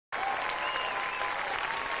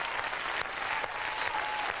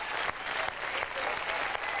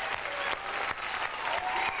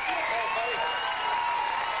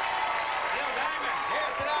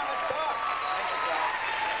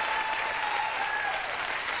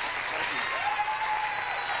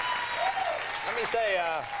say,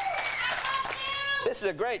 this is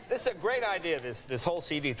a great idea. This whole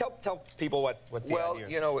CD. Tell people what the idea is. Well,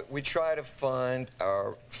 you know, we try to find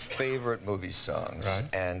our favorite movie songs,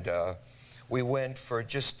 right. And we went for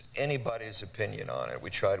just anybody's opinion on it. We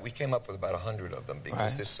came up with about 100 of them because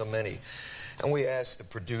right. there's so many. And we asked the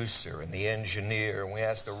producer and the engineer, and we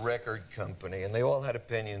asked the record company, and they all had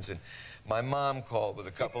opinions. And my mom called with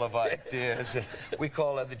a couple of ideas, and we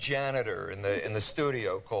called the janitor in the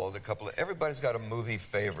studio called a couple of. Everybody's got a movie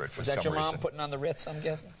favorite for some reason. Is that your mom putting on the Ritz, I'm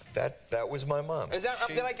guessing? That was my mom. Is that,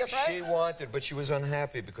 did I guess right? She wanted, but she was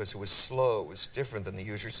unhappy because it was slow. It was different than the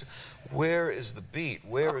usual. She said, where is the beat?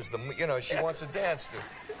 Where is the, you know, she wants to dance to.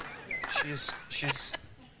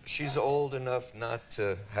 She's old enough not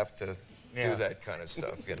to have to do that kind of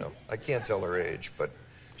stuff, you know. I can't tell her age, but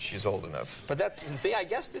she's old enough. But that's, see, I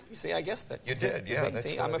guessed it. You see, I guessed it. You did, yeah.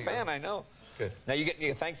 See, I'm a fan, I know. Good. Now, you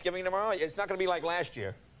get Thanksgiving tomorrow? It's not going to be like last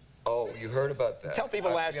year. Oh, you heard about that? Tell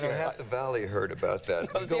people last year. You know, half the Valley heard about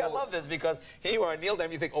that. No, see, I love this because here you are at Neil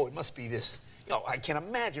Diamond, you think, oh, it must be this. You know, I can't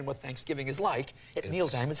imagine what Thanksgiving is like at Neil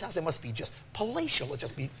Diamond's house. It must be just palatial. It'll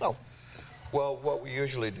just be, well... Well, what we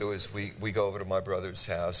usually do is we go over to my brother's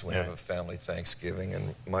house. We have a family Thanksgiving,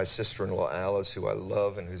 and my sister-in-law, Alice, who I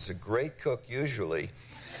love and who's a great cook usually,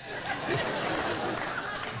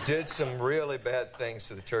 did some really bad things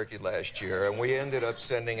to the turkey last year, and we ended up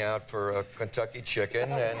sending out for a Kentucky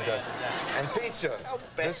chicken and pizza.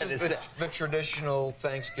 This is the traditional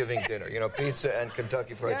Thanksgiving dinner, you know, pizza and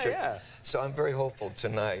Kentucky Fried Chicken. Yeah. So I'm very hopeful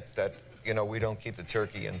tonight that, you know, we don't keep the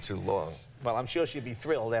turkey in too long. Well, I'm sure she'd be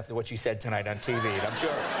thrilled after what you said tonight on TV. And I'm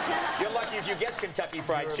sure you're lucky if you get Kentucky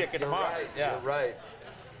Fried Chicken tomorrow. Right, yeah. You're right.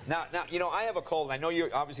 Now, you know, I have a cold. I know you're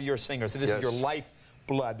obviously you're a singer, so this is your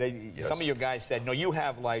lifeblood. Some of your guys said, no, you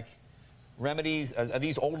have like remedies. Are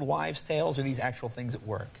these old wives' tales, or are these actual things that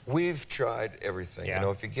work? We've tried everything. Yeah. You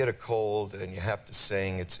know, if you get a cold and you have to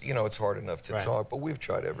sing, it's, you know, it's hard enough to talk, but we've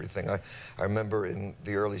tried everything. I remember in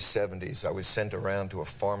the early 70s, I was sent around to a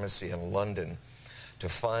pharmacy in London to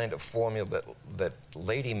find a formula that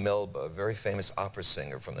Lady Melba, a very famous opera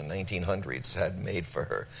singer from the 1900s, had made for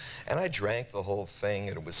her. And I drank the whole thing,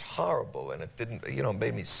 and it was horrible, and it didn't, you know,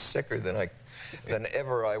 made me sicker than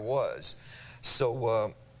ever I was.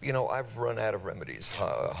 So, you know, I've run out of remedies,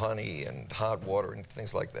 honey and hot water and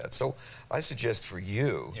things like that. So I suggest for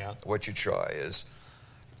you, what you try is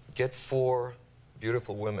get 4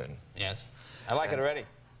 beautiful women. Yes. I like it already.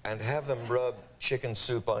 And have them rub chicken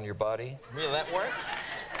soup on your body. Really, that works?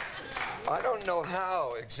 I don't know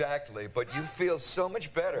how exactly, but you feel so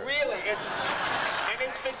much better. Really? And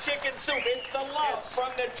it's the chicken soup. It's the love from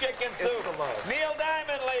the chicken soup. It's the love. Neil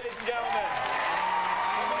Diamond, ladies and gentlemen.